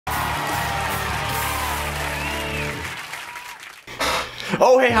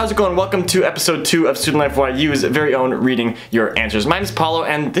Oh hey, how's it going? Welcome to episode 2 of Student Life YU's very own Reading Your Answers. My name is Paolo,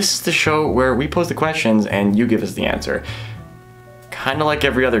 and this is the show where we pose the questions and you give us the answer. Kinda like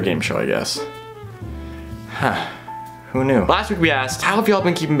every other game show, I guess. Huh. Who knew? Last week we asked, how have y'all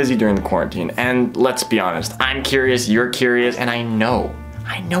been keeping busy during the quarantine? And let's be honest, I'm curious, you're curious, and I know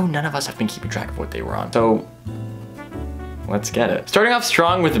none of us have been keeping track of what they were on. So, let's get it. Starting off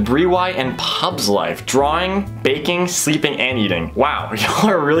strong with Brewai and Pub's life. Drawing, baking, sleeping, and eating. Wow, y'all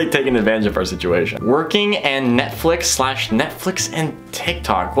are really taking advantage of our situation. Working and Netflix and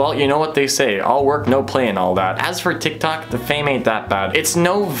TikTok. Well, you know what they say, all work, no play and all that. As for TikTok, the fame ain't that bad. It's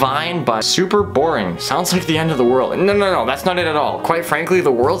no Vine, but super boring. Sounds like the end of the world. No, that's not it at all. Quite frankly,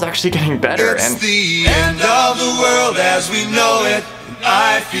 the world's actually getting better. It's the end of the world as we know it.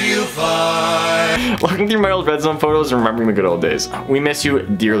 I feel fine. Looking through my old Red Zone photos and remembering the good old days. We miss you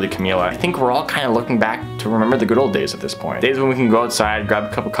dearly, Camila. I think we're all kind of looking back to remember the good old days at this point. Days when we can go outside, grab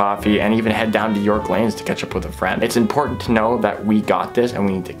a cup of coffee, and even head down to York Lanes to catch up with a friend. It's important to know that we got this and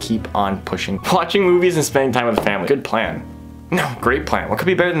we need to keep on pushing. Watching movies and spending time with family. Good plan. No, great plan. What could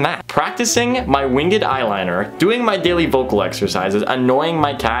be better than that? Practicing my winged eyeliner, doing my daily vocal exercises, annoying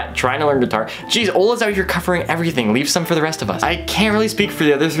my cat, trying to learn guitar. Geez, Ola's out here covering everything. Leave some for the rest of us. I can't really speak for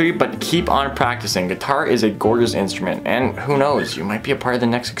the other three, but keep on practicing. Guitar is a gorgeous instrument, and who knows, you might be a part of the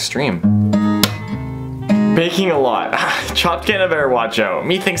next extreme. Baking a lot. Chopped Canada better watch out.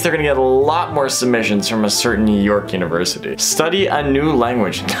 Me thinks they're gonna get a lot more submissions from a certain New York university. Study a new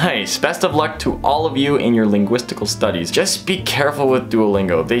language. Nice. Best of luck to all of you in your linguistical studies. Just be careful with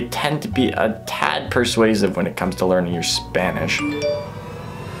Duolingo. They tend to be a tad persuasive when it comes to learning your Spanish.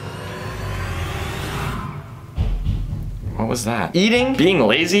 What was that? Eating, being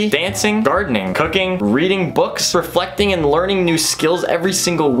lazy, dancing, gardening, cooking, reading books, reflecting and learning new skills every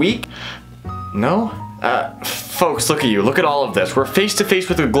single week? No? Folks, look at you. Look at all of this. We're face to face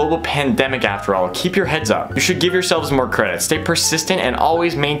with a global pandemic after all. Keep your heads up. You should give yourselves more credit. Stay persistent and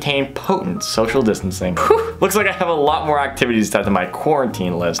always maintain potent social distancing. Whew. Looks like I have a lot more activities to add to my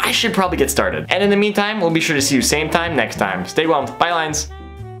quarantine list. I should probably get started. And in the meantime, we'll be sure to see you same time next time. Stay well. Bye, lines.